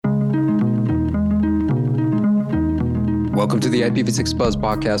Welcome to the IPv6 Buzz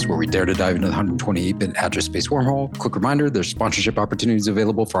podcast, where we dare to dive into the 128-bit address space wormhole. Quick reminder, there's sponsorship opportunities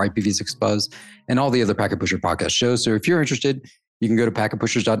available for IPv6 Buzz and all the other Packet Pusher podcast shows. So if you're interested, you can go to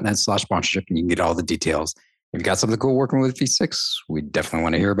packetpushers.net/sponsorship and you can get all the details. If you got something cool working with V6, we definitely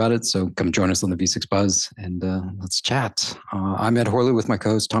want to hear about it. So come join us on the V6 Buzz and let's chat. I'm Ed Horley with my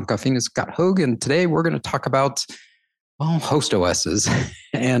co-host Tom Coffeen and Scott Hogue. And today we're going to talk about, host OSs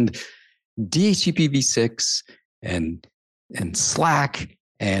and DHCPv6 and SLAAC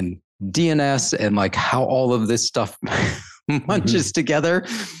and DNS and like how all of this stuff munches together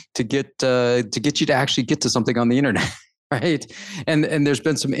to get you to actually get to something on the internet, right? And there's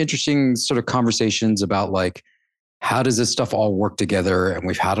been some interesting sort of conversations about like, how does this stuff all work together? And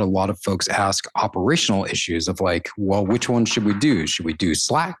we've had a lot of folks ask operational issues of like, well, which one should we do? Should we do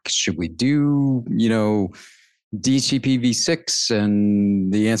SLAAC? Should we do, DHCPv6?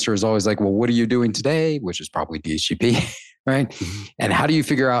 And the answer is always like, well, what are you doing today? Which is probably DHCP. Right? Mm-hmm. And how do you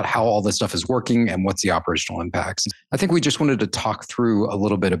figure out how all this stuff is working and what's the operational impacts? I think we just wanted to talk through a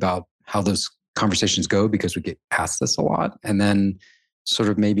little bit about how those conversations go, because we get asked this a lot, and then sort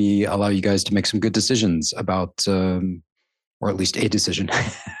of maybe allow you guys to make some good decisions about, or at least a decision.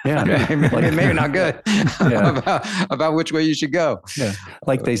 Yeah. maybe not good about which way you should go. Yeah.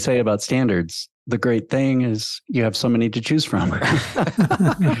 Like they say about standards, the great thing is you have so many to choose from.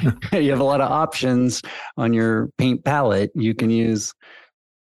 You have a lot of options on your paint palette. You can use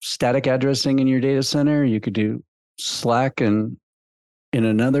static addressing in your data center. You could do SLAAC in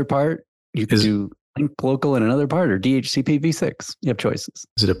another part. You could do link local in another part, or DHCPv6. You have choices.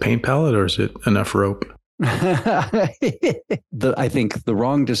 Is it a paint palette or is it enough rope? I think the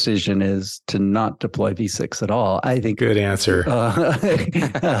wrong decision is to not deploy V6 at all. I think good answer.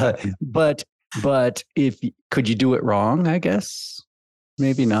 But could you do it wrong? I guess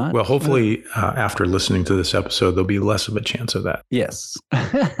maybe not. Well, hopefully, after listening to this episode, there'll be less of a chance of that. Yes.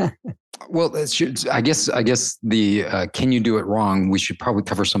 Well, I guess the can you do it wrong? We should probably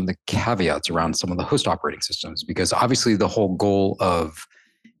cover some of the caveats around some of the host operating systems, because obviously the whole goal of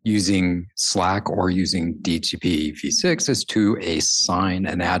using SLAAC or using DHCPv6 is to assign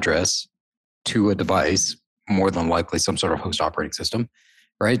an address to a device, more than likely some sort of host operating system,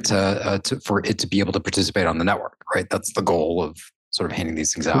 right? For it to be able to participate on the network, right? That's the goal of sort of handing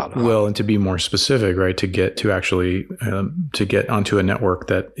these things out. Well, and to be more specific, right? To get onto a network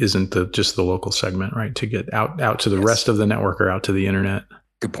that isn't just the local segment, right? To get out to the rest of the network or out to the internet.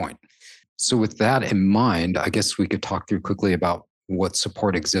 Good point. So with that in mind, I guess we could talk through quickly about what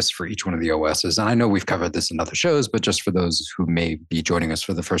support exists for each one of the OSs. And I know we've covered this in other shows, but just for those who may be joining us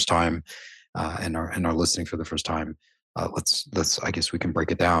for the first time and are listening for the first time, let's I guess we can break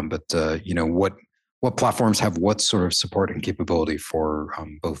it down. But what platforms have what sort of support and capability for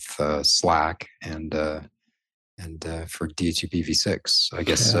both SLAAC and for DHCPv6? I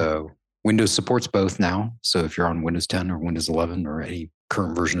guess Windows supports both now. So if you're on Windows 10 or Windows 11 or any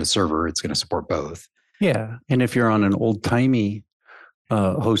current version of server, it's going to support both. Yeah, and if you're on an old-timey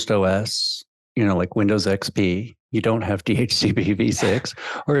host OS, like Windows XP, you don't have DHCPv6.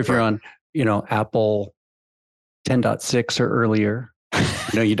 Or if you're on, Apple 10.6 or earlier,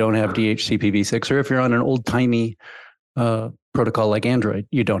 you don't have DHCPv6. Or if you're on an old-timey protocol like Android,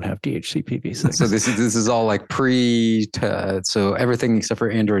 you don't have DHCPv6. So this is all like so everything except for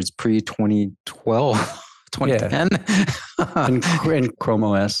Android is pre-2012, 2010. And Chrome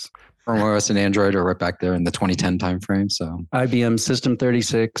OS. Chrome OS and Android are right back there in the 2010 timeframe. So IBM System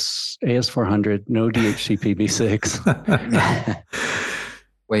 36, AS400, no DHCPv6.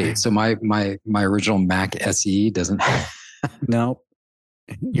 Wait, so my original Mac SE doesn't? No.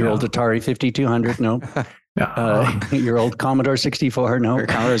 Your old Atari 5200, no. Your old Commodore 64, no.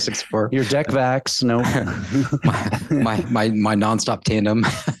 Commodore 64. Your DECVAX, no. my nonstop tandem.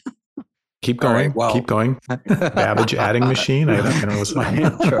 Keep going. Right, keep going. Babbage adding machine. I don't know what's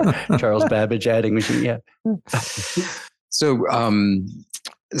Charles Babbage adding machine. Yeah. So,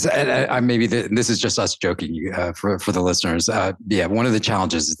 maybe this is just us joking for the listeners. One of the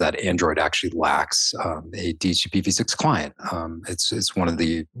challenges is that Android actually lacks a DHCPv6 client. It's one of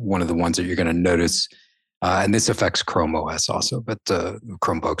the ones that you're going to notice, and this affects Chrome OS also, but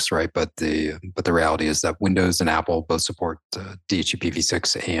Chromebooks, right? But the reality is that Windows and Apple both support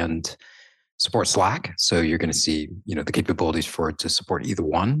DHCPv6 and support SLAAC. So you're going to see, the capabilities for it to support either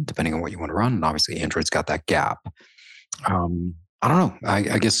one, depending on what you want to run. And obviously Android's got that gap. I don't know.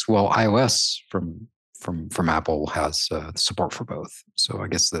 I guess, iOS from Apple has support for both. So I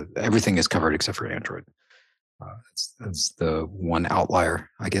guess everything is covered except for Android. That's the one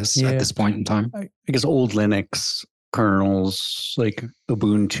outlier, I guess, at this point in time. I guess old Linux kernels like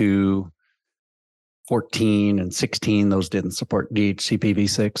Ubuntu, 14 and 16, those didn't support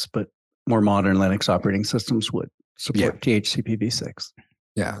DHCPv6, but more modern Linux operating systems would support DHCPv6.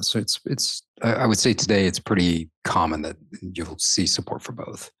 Yeah, so it's I would say today it's pretty common that you'll see support for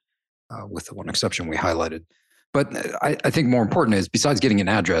both, with the one exception we highlighted. But I think more important is, besides getting an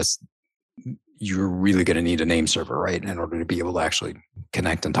address, you're really going to need a name server, right, in order to be able to actually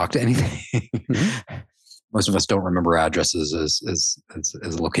connect and talk to anything. Mm-hmm. Most of us don't remember addresses as a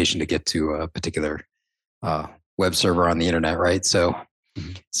location to get to a particular web server on the internet, right? So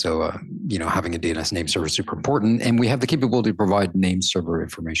having a DNS name server is super important, and we have the capability to provide name server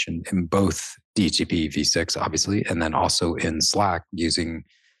information in both DHCPv6, obviously, and then also in SLAAC using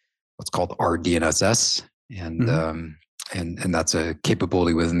what's called RDNSS, and that's a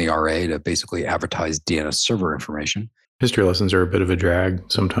capability within the RA to basically advertise DNS server information. History lessons are a bit of a drag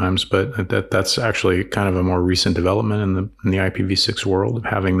sometimes, but that's actually kind of a more recent development in the IPv6 world, of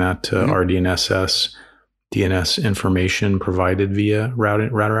having that RDNSS DNS information provided via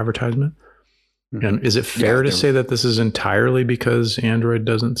router advertisement. Mm-hmm. And is it fair to say that this is entirely because Android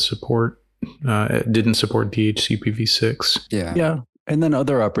didn't support DHCPv6? Yeah. And then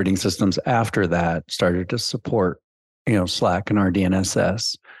other operating systems after that started to support, SLAAC and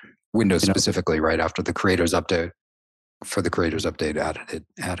RDNSS. Windows specifically, right after the creators update. For the creators update,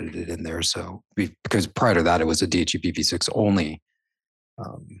 added it in there. So because prior to that, it was a DHCPv6 only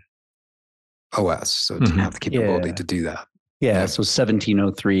OS, so it didn't have the capability to do that. Yeah, so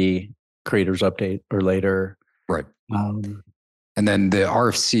 1703 creators update or later. Right. And then the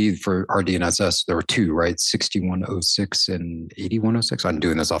RFC for RDNSS, there were two, right? 6106 and 8106. I'm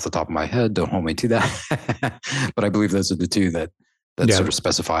doing this off the top of my head. Don't hold me to that. But I believe those are the two that sort of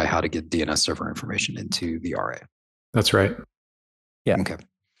specify how to get DNS server information into the RA. That's right. Yeah. Okay.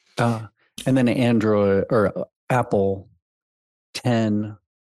 And then Android or Apple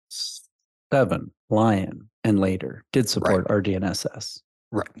 10.7 Lion and later did support RDNSS.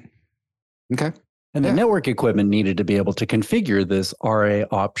 Right. Okay. And the network equipment needed to be able to configure this RA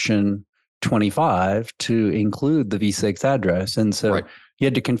option 25 to include the v6 address. And so you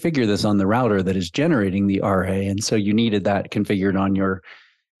had to configure this on the router that is generating the RA. And so you needed that configured on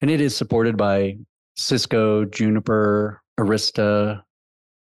and it is supported by Cisco, Juniper, Arista,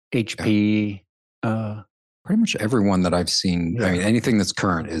 HP. Pretty much everyone that I've seen. I mean, anything that's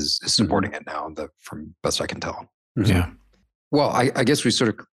current is supporting it now, from best I can tell. Yeah. Well, I guess we sort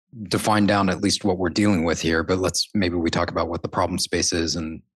of define down at least what we're dealing with here, but maybe we talk about what the problem space is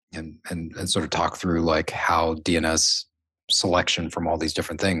and sort of talk through like how DNS selection from all these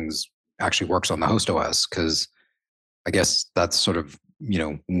different things actually works on the host OS. Because I guess that's sort of,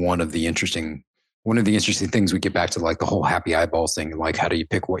 one of the interesting things. We get back to like the whole happy eyeballs thing, like how do you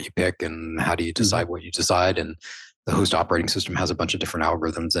pick what you pick and how do you decide what you decide? And the host operating system has a bunch of different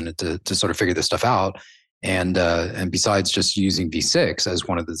algorithms in it to sort of figure this stuff out. And besides just using v6 as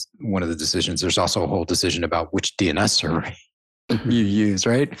one of the decisions, there's also a whole decision about which DNS server you use,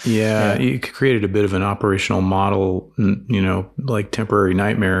 right? Yeah, you created a bit of an operational model, like temporary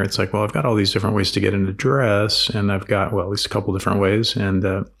nightmare. It's like, well, I've got all these different ways to get an address, and I've got, at least a couple different ways, and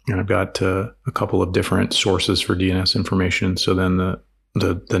I've got a couple of different sources for DNS information. So then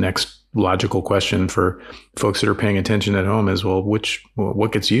the next logical question for folks that are paying attention at home is,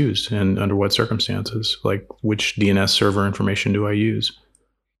 what gets used and under what circumstances? Like, which DNS server information do I use?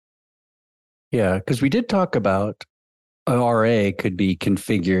 Yeah, because we did talk about RA could be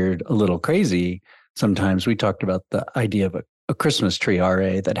configured a little crazy. Sometimes we talked about the idea of a Christmas tree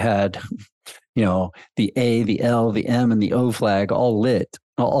RA that had, the A, the L, the M, and the O flag all lit.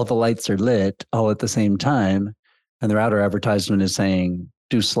 All the lights are lit all at the same time. And the router advertisement is saying,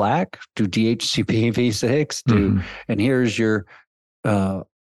 do SLAAC, do DHCPv6, and here's your RA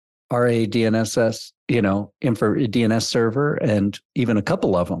DNSS, DNS server, and even a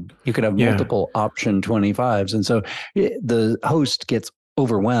couple of them. You could have multiple option 25s. And so the host gets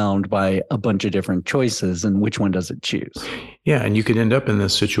overwhelmed by a bunch of different choices, and which one does it choose? Yeah, and you could end up in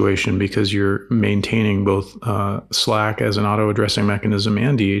this situation because you're maintaining both SLAAC as an auto-addressing mechanism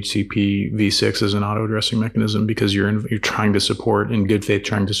and DHCPv6 as an auto-addressing mechanism, because you're trying to support, in good faith,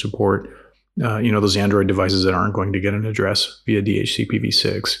 those Android devices that aren't going to get an address via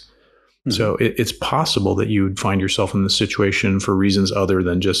DHCPv6. Mm-hmm. So it's possible that you would find yourself in this situation for reasons other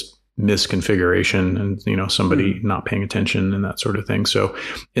than just misconfiguration and somebody not paying attention and that sort of thing. So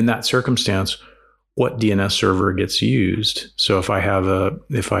in that circumstance, what DNS server gets used? So if I have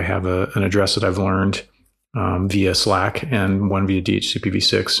an address that I've learned via SLAAC and one via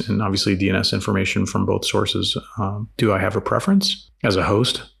DHCPv6, and obviously DNS information from both sources, do I have a preference as a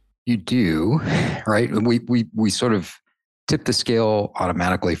host? You do, right? We sort of tip the scale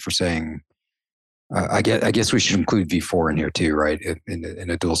automatically for saying, I guess we should include v4 in here too, right? In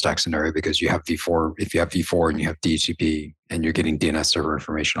a dual stack scenario, because you have v4. If you have v4 and you have DHCP and you're getting DNS server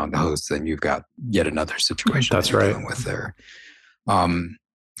information on the host, then you've got yet another situation that's right dealing with there.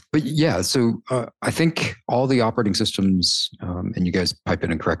 But yeah, so I think all the operating systems, and you guys pipe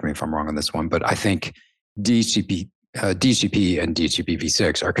in and correct me if I'm wrong on this one, but I think DHCP and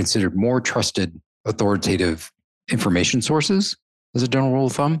DHCPv6 are considered more trusted, authoritative information sources as a general rule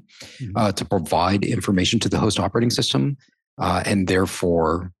of thumb, to provide information to the host operating system, and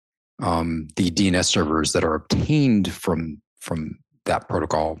therefore the DNS servers that are obtained from that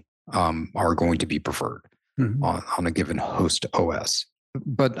protocol are going to be preferred on a given host OS.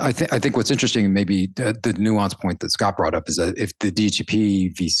 But I think what's interesting, maybe the nuance point that Scott brought up, is that if the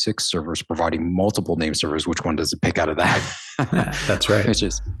DHCPv6 server is providing multiple name servers, which one does it pick out of that? That's right. Which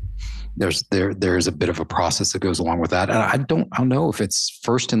is there's a bit of a process that goes along with that, and I don't know if it's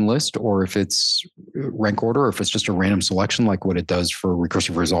first in list or if it's rank order, or if it's just a random selection like what it does for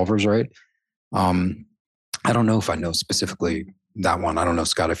recursive resolvers, right? I don't know if I know specifically that one. I don't know,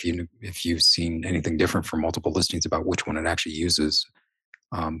 Scott, if you've seen anything different for multiple listings about which one it actually uses.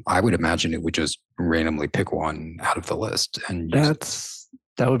 I would imagine it would just randomly pick one out of the list and use it.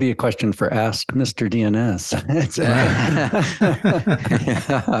 That would be a question for Ask Mr. DNS.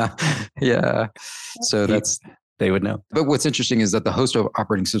 Yeah. So they would know. But what's interesting is that the host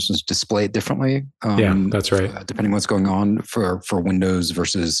operating systems display it differently. Yeah, that's right. Depending on what's going on for Windows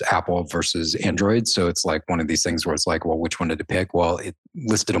versus Apple versus Android. So it's like one of these things where it's like, well, which one did it pick? Well, it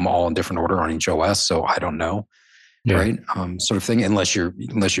listed them all in different order on each OS. So I don't know. Yeah. Right. Sort of thing, unless you're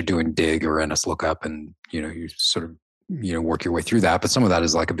doing dig or NSLOOKUP and, you sort of, work your way through that. But some of that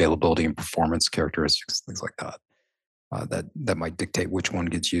is like availability and performance characteristics, things like that. That might dictate which one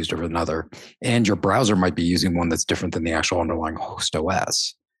gets used over another. And your browser might be using one that's different than the actual underlying host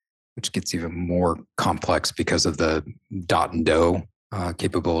OS, which gets even more complex because of the dot and do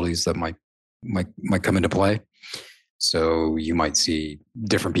capabilities that might come into play. So you might see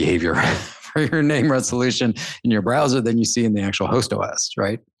different behavior for your name resolution in your browser than you see in the actual host OS,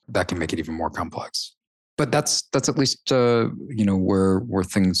 right? That can make it even more complex. But that's at least where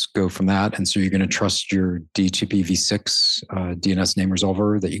things go from that. And so you're going to trust your DHCPv6 DNS name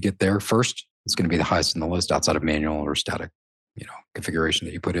resolver that you get there first. It's going to be the highest in the list outside of manual or static, configuration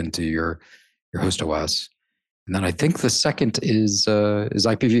that you put into your host OS. And then I think the second is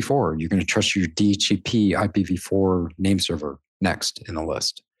IPv4. You're going to trust your DHCP IPv4 name server next in the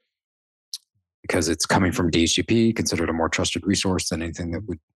list, because it's coming from DHCP, considered a more trusted resource than anything that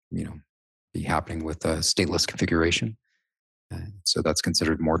would, be happening with a stateless configuration. So that's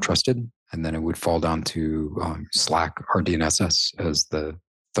considered more trusted. And then it would fall down to SLAAC RDNSS as the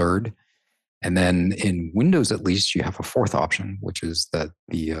third. And then in Windows, at least, you have a fourth option, which is that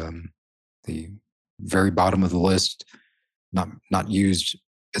the very bottom of the list, not used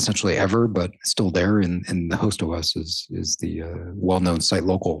essentially ever, but still there in the host OS is the well-known site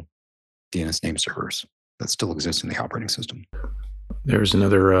local DNS name servers that still exist in the operating system. There's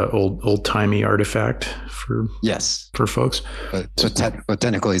another old-timey artifact for folks, but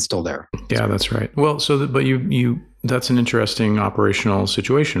technically it's still there. Yeah, that's right. Well, but that's an interesting operational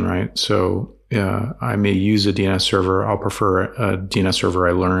situation, right? So I may use a DNS server. I'll prefer a DNS server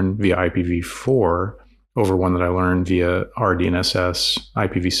I learn via IPv4 over one that I learned via RDNSS,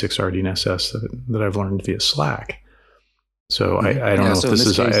 IPv6 RDNSS that I've learned via SLAAC. So I don't know if this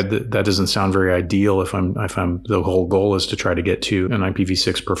is that doesn't sound very ideal. If I'm the whole goal is to try to get to an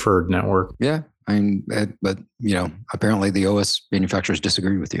IPv6 preferred network. Yeah, but apparently the OS manufacturers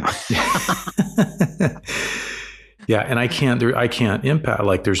disagree with you. Yeah, and I can't impact.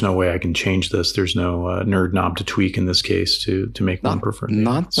 Like, there's no way I can change this. There's no nerd knob to tweak in this case to make one preferred.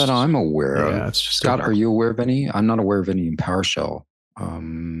 Not that I'm aware of. Yeah, it's just Scott, are you aware of any? I'm not aware of any in PowerShell.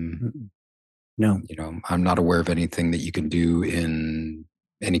 No. I'm not aware of anything that you can do in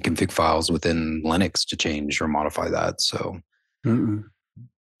any config files within Linux to change or modify that. So,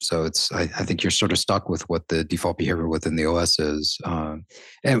 so I think you're sort of stuck with what the default behavior within the OS is.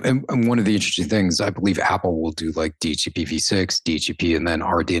 And one of the interesting things, I believe Apple will do like DHCPv6, DHCP, and then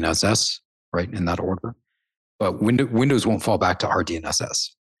RDNSS, right, in that order. But Windows won't fall back to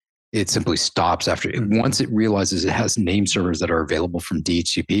RDNSS. It simply stops once it realizes it has name servers that are available from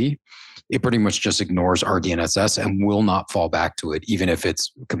DHCP. It pretty much just ignores RDNSS and will not fall back to it, even if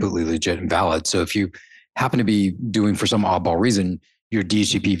it's completely legit and valid. So if you happen to be doing, for some oddball reason, your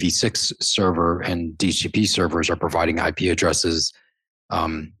DHCPv6 server and DHCP servers are providing IP addresses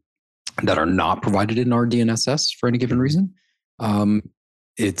that are not provided in RDNSS for any given reason, and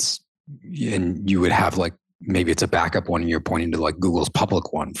you would have like maybe it's a backup one and you're pointing to like Google's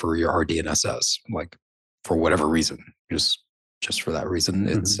public one for your RDNSS, like for whatever reason, just for that reason,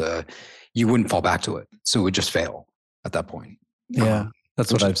 it's you wouldn't fall back to it. So it would just fail at that point. Yeah,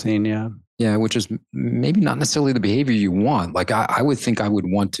 that's what I've seen. Yeah. Yeah, which is maybe not necessarily the behavior you want. Like I would think I would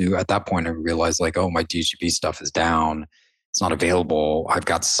want to, at that point, I realize like, oh, my DHCP stuff is down. It's not available. I've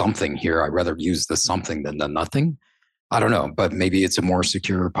got something here. I'd rather use the something than the nothing. I don't know, but maybe it's a more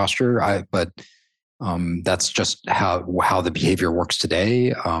secure posture. But that's just how the behavior works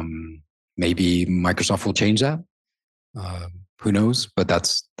today. Maybe Microsoft will change that. Who knows? But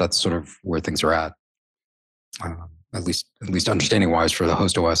that's sort of where things are at. At least understanding wise for the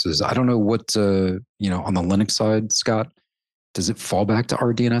host OSs. I don't know what on the Linux side, Scott, does it fall back to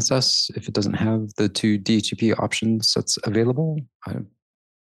RDNSS if it doesn't have the two DHCP option sets available? I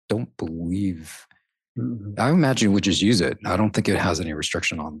don't believe. I imagine it would just use it. I don't think it has any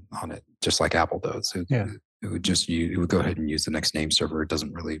restriction on it, just like Apple does. It would go ahead and use the next name server. It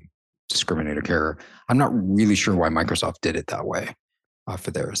doesn't really discriminate or care. I'm not really sure why Microsoft did it that way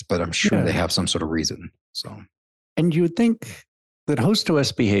for theirs, but I'm sure they have some sort of reason. So. And you would think that host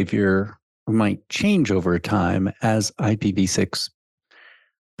OS behavior might change over time as IPv6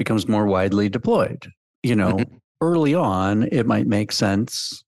 becomes more widely deployed. Early on, it might make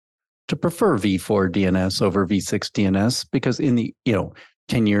sense to prefer v4 DNS over v6 DNS because in the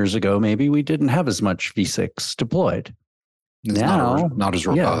 10 years ago, maybe we didn't have as much v6 deployed. It's now not as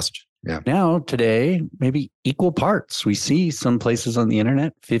robust. Yeah. Now, today, maybe equal parts. We see some places on the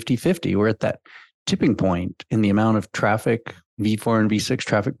internet 50-50. We're at that tipping point in the amount of traffic. V4 and V6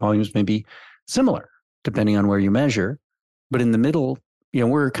 traffic volumes may be similar depending on where you measure. But in the middle,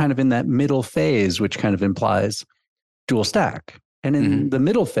 we're kind of in that middle phase, which kind of implies dual stack. And in the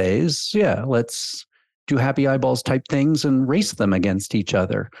middle phase, let's do happy eyeballs type things and race them against each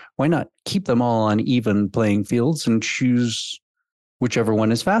other. Why not keep them all on even playing fields and choose whichever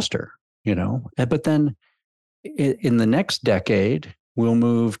one is faster, But then in the next decade, we'll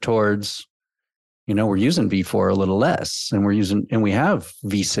move towards, we're using V4 a little less and we have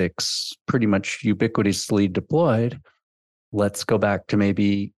V6 pretty much ubiquitously deployed. Let's go back to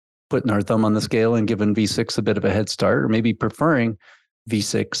maybe putting our thumb on the scale and giving V6 a bit of a head start, or maybe preferring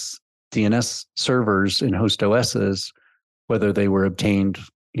V6 DNS servers in host OSs, whether they were obtained,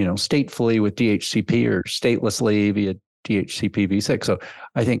 statefully with DHCP or statelessly via DHCPv6. So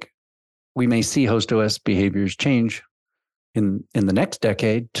I think we may see host OS behaviors change in the next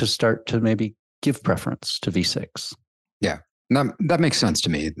decade to start to maybe give preference to V6. Yeah, that makes sense to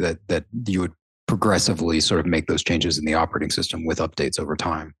me that you would progressively sort of make those changes in the operating system with updates over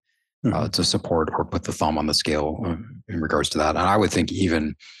time to support or put the thumb on the scale in regards to that. And I would think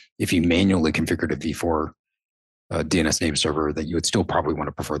even if you manually configured a V4 DNS name server, that you would still probably want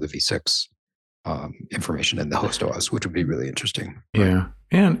to prefer the V6 information in the host OS, which would be really interesting. Yeah,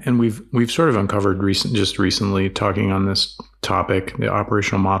 and we've sort of uncovered just recently talking on this topic, the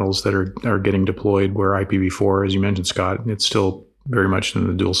operational models that are getting deployed where IPv4, as you mentioned, Scott, it's still very much in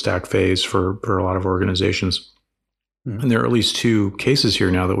the dual stack phase for a lot of organizations. And there are at least two cases here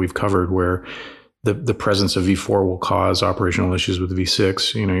now that we've covered where the presence of V4 will cause operational issues with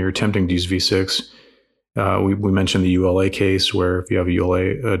V6. You're attempting to use V6. We mentioned the ULA case where if you have a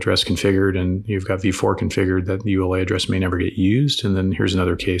ULA address configured and you've got V4 configured, that the ULA address may never get used. And then here's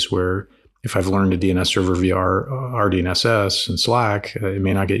another case where if I've learned a DNS server via RDNSS and SLAAC, it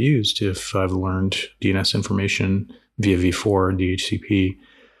may not get used if I've learned DNS information via V4 and DHCP.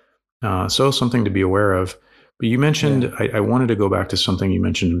 So something to be aware of. But you mentioned, I wanted to go back to something you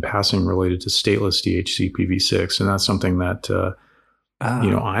mentioned in passing related to stateless DHCPv6. And that's something that,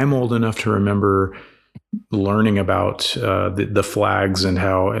 I'm old enough to remember learning about the flags and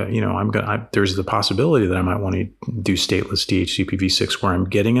how there's the possibility that I might want to do stateless DHCPv6 where I'm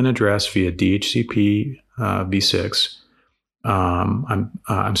getting an address via DHCPv6.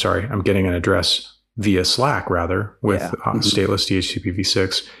 I'm getting an address via SLAAC rather with stateless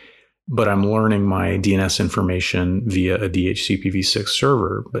DHCPv6, but I'm learning my DNS information via a DHCPv6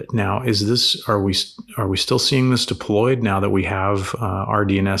 server. But now, are we still seeing this deployed now that we have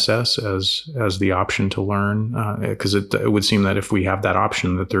RDNSS as the option to learn? Because it would seem that if we have that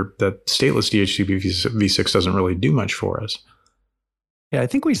option, that stateless DHCPv6 doesn't really do much for us. Yeah, I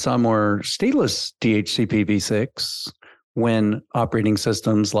think we saw more stateless DHCPv6 when operating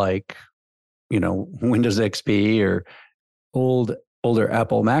systems like, Windows XP or older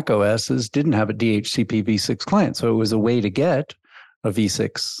Apple Mac OSs didn't have a DHCPv6 client. So it was a way to get a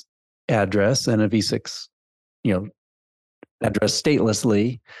V6 address and a V6, address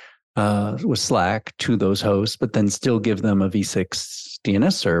statelessly with SLAAC to those hosts, but then still give them a V6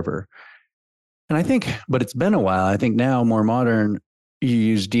 DNS server. And I think, but it's been a while. I think now more modern, you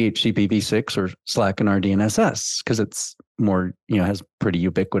use DHCPv6 or SLAAC and RDNSS because it's more, has pretty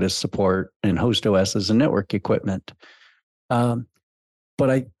ubiquitous support in host OSs and network equipment. But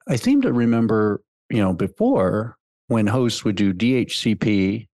I seem to remember, before when hosts would do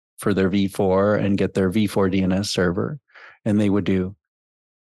DHCP for their v4 and get their v4 DNS server, and they would do,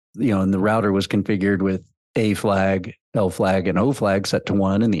 and the router was configured with A flag, L flag, and O flag set to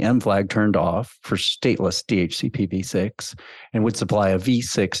 1, and the M flag turned off for stateless DHCPv6, and would supply a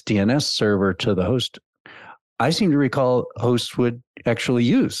v6 DNS server to the host. I seem to recall hosts would actually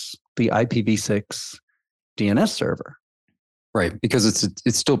use the IPv6 DNS server. Right, because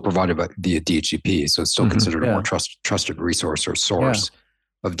it's still provided via DHCP, so it's still considered a more trusted resource or source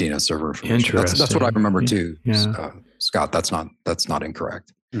of DNS server information. That's what I remember too, Scott. That's not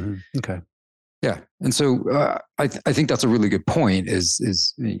incorrect. Mm-hmm. Okay. Yeah, and so I think that's a really good point.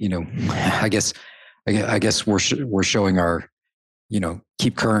 I guess we're showing our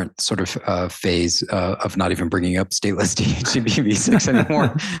keep current sort of phase of not even bringing up stateless DHCPv6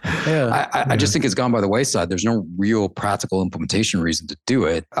 anymore. I just think it's gone by the wayside. There's no real practical implementation reason to do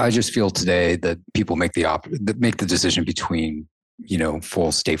it. I just feel today that people make the decision between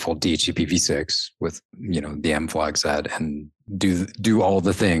full stateful DHCPv6 with the M flag set and do all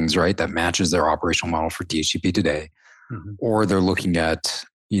the things right that matches their operational model for DHCP today, or they're looking at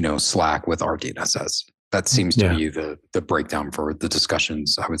SLAAC with RDNSS. That seems to be the breakdown for the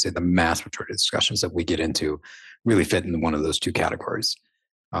discussions. I would say the mass majority of discussions that we get into really fit in one of those two categories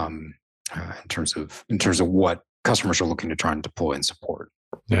in terms of what customers are looking to try and deploy and support.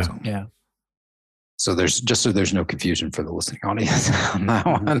 So there's no confusion for the listening audience on that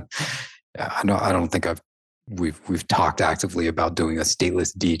one. Yeah, I don't think we've talked actively about doing a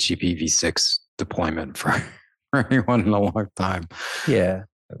stateless DHCPv6 deployment for anyone in a long time. Yeah.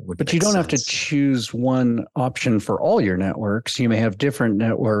 But you don't have to choose one option for all your networks. You may have different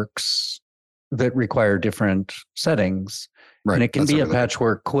networks that require different settings. Right. And it can be a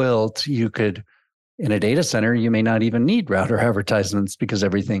patchwork quilt. You could, in a data center, you may not even need router advertisements because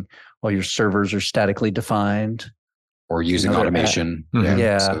all your servers are statically defined. Or using automation.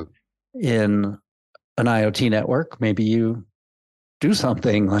 So. In an IoT network, maybe you do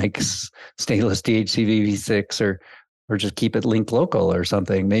something like stateless DHCPv6 or just keep it linked local or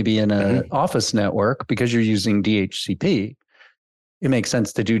something. Maybe in an office network, because you're using DHCP, it makes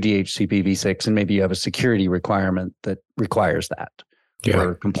sense to do DHCPv6, and maybe you have a security requirement that requires that,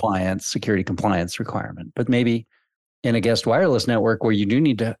 or security compliance requirement. But maybe in a guest wireless network where you do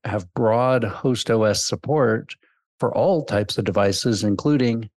need to have broad host OS support for all types of devices,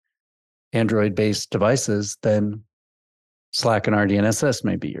 including Android-based devices, then SLAAC and RDNSS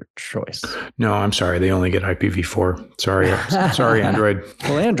may be your choice. No, I'm sorry. They only get IPv4. Sorry, Android.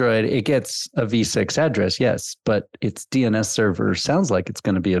 Well, Android, it gets a v6 address, yes, but its DNS server sounds like it's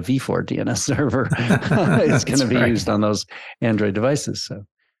going to be a v4 DNS server. It's going to be used on those Android devices. So,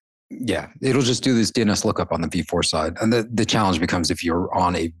 yeah, it'll just do this DNS lookup on the v4 side. And the challenge becomes if you're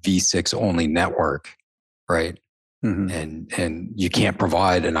on a v6 only network, right? And you can't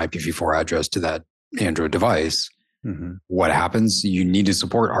provide an IPv4 address to that Android device. What happens? You need to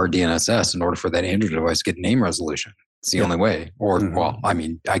support RDNSS in order for that Android device to get name resolution. It's the only way. Or, well, I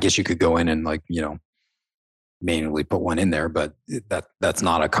mean, I guess you could go in and manually put one in there, but that's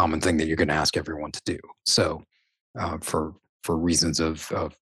not a common thing that you're going to ask everyone to do. So, for reasons of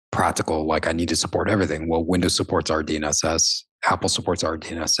practical, I need to support everything. Well, Windows supports RDNSS, Apple supports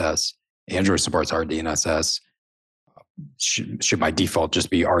RDNSS, Android supports RDNSS. Should by default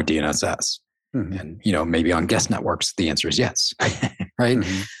just be RDNSS? And maybe on guest networks the answer is yes. Right?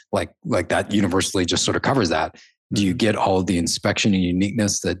 Like that universally just sort of covers that. Do you get all of the inspection and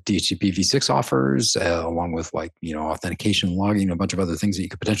uniqueness that DHCPv6 offers, along with authentication, logging, a bunch of other things that you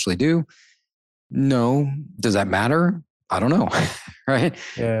could potentially do? No. Does that matter? I don't know. Right?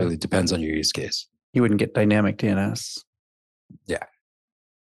 Yeah. It really depends on your use case. You wouldn't get dynamic DNS. Yeah.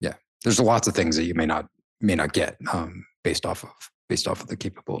 There's lots of things that you may not get based off of the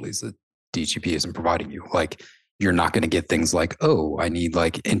capabilities that DHCP isn't providing you. Like, you're not going to get things like, I need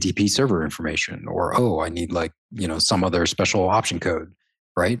NTP server information, or I need some other special option code,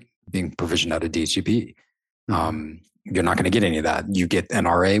 right? Being provisioned out of DHCP. You're not going to get any of that. You get an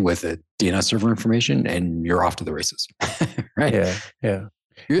RA with a DNS server information, and you're off to the races, right? Yeah.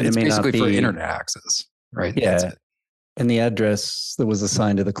 It's basically for internet access, right? Yeah. And the address that was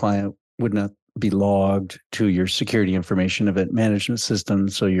assigned to the client would not be logged to your security information event management system,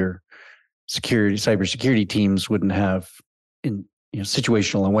 so your cybersecurity teams wouldn't have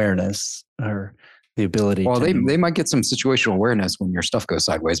situational awareness, or The ability. Well, they might get some situational awareness when your stuff goes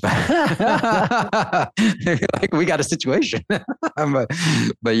sideways, but like we got a situation.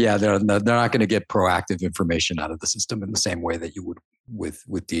 but yeah, they're not going to get proactive information out of the system in the same way that you would with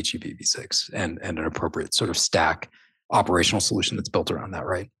DHCPv6 and an appropriate sort of stack operational solution that's built around that,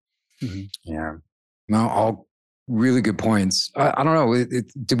 right? Mm-hmm. Yeah. No, all really good points. I don't know.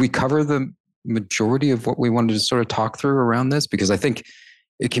 Did we cover the majority of what we wanted to sort of talk through around this? Because I think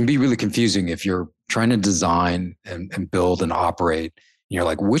it can be really confusing if you're trying to design and build and operate. And you're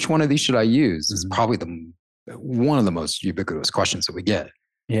like, which one of these should I use? Is probably one of the most ubiquitous questions that we get.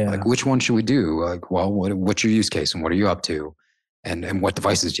 Yeah. Like, which one should we do? Like, well, what's your use case and what are you up to? And what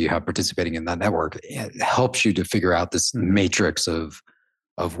devices do you have participating in that network? It helps you to figure out this matrix of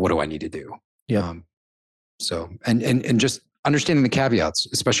what do I need to do? Yeah. So, and just understanding the caveats,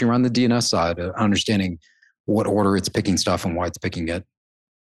 especially around the DNS side, understanding what order it's picking stuff and why it's picking it.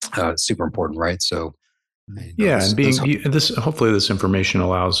 Super important, right? So, hopefully this information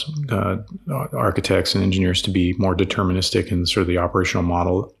allows architects and engineers to be more deterministic in sort of the operational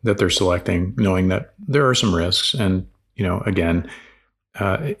model that they're selecting, knowing that there are some risks. And again,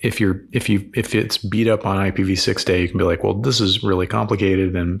 if it's beat up on IPv6 day, you can be like, well, this is really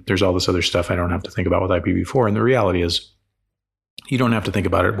complicated, and there's all this other stuff I don't have to think about with IPv4. And the reality is, you don't have to think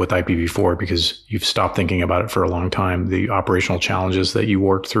about it with IPv4 because you've stopped thinking about it for a long time. The operational challenges that you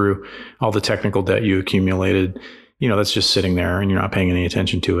worked through, all the technical debt you accumulated, that's just sitting there and you're not paying any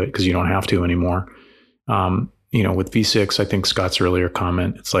attention to it because you don't have to anymore. With V6, I think Scott's earlier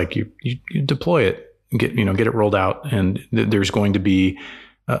comment, it's like you deploy it, get it rolled out, and there's going to be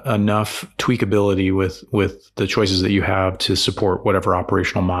enough tweakability with the choices that you have to support whatever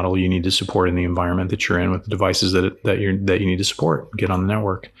operational model you need to support in the environment that you're in with the devices that you need to support, get on the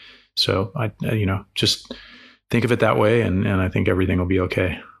network. So I just think of it that way, and I think everything will be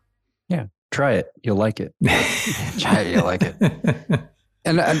okay. Yeah, try it. You'll like it. Try it. You'll like it.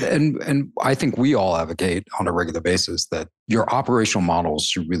 And I think we all advocate on a regular basis that your operational models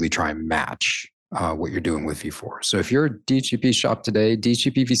should really try and match what you're doing with V4. So if you're a DHCP shop today,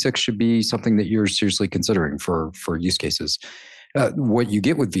 DHCPv6 should be something that you're seriously considering for use cases. What you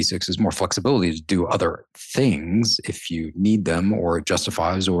get with V6 is more flexibility to do other things if you need them or it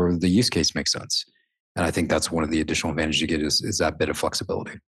justifies or the use case makes sense. And I think that's one of the additional advantages you get is that bit of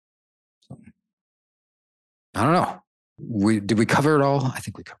flexibility. So, I don't know. Did we cover it all? I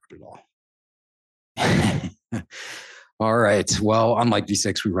think we covered it all. All right. Well, unlike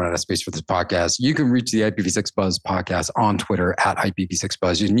V6, we run out of space for this podcast. You can reach the IPv6 Buzz podcast on Twitter at IPv6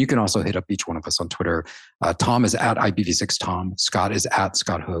 Buzz. And you can also hit up each one of us on Twitter. Tom is at IPv6 Tom. Scott is at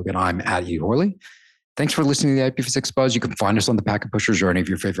Scott Hogue. And I'm at E. Horley. Thanks for listening to the IPv6 Buzz. You can find us on the Packet Pushers or any of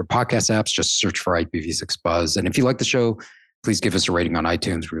your favorite podcast apps. Just search for IPv6 Buzz. And if you like the show, please give us a rating on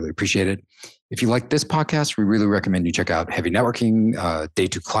iTunes. We really appreciate it. If you like this podcast, we really recommend you check out Heavy Networking, Day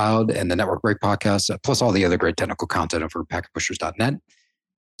 2 Cloud, and the Network Break podcast, plus all the other great technical content over packetpushers.net.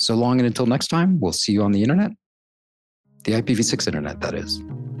 So long and until next time, we'll see you on the internet. The IPv6 internet, that is.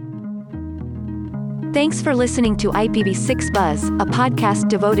 Thanks for listening to IPv6 Buzz, a podcast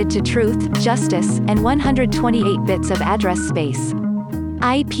devoted to truth, justice, and 128 bits of address space.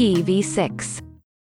 IPv6.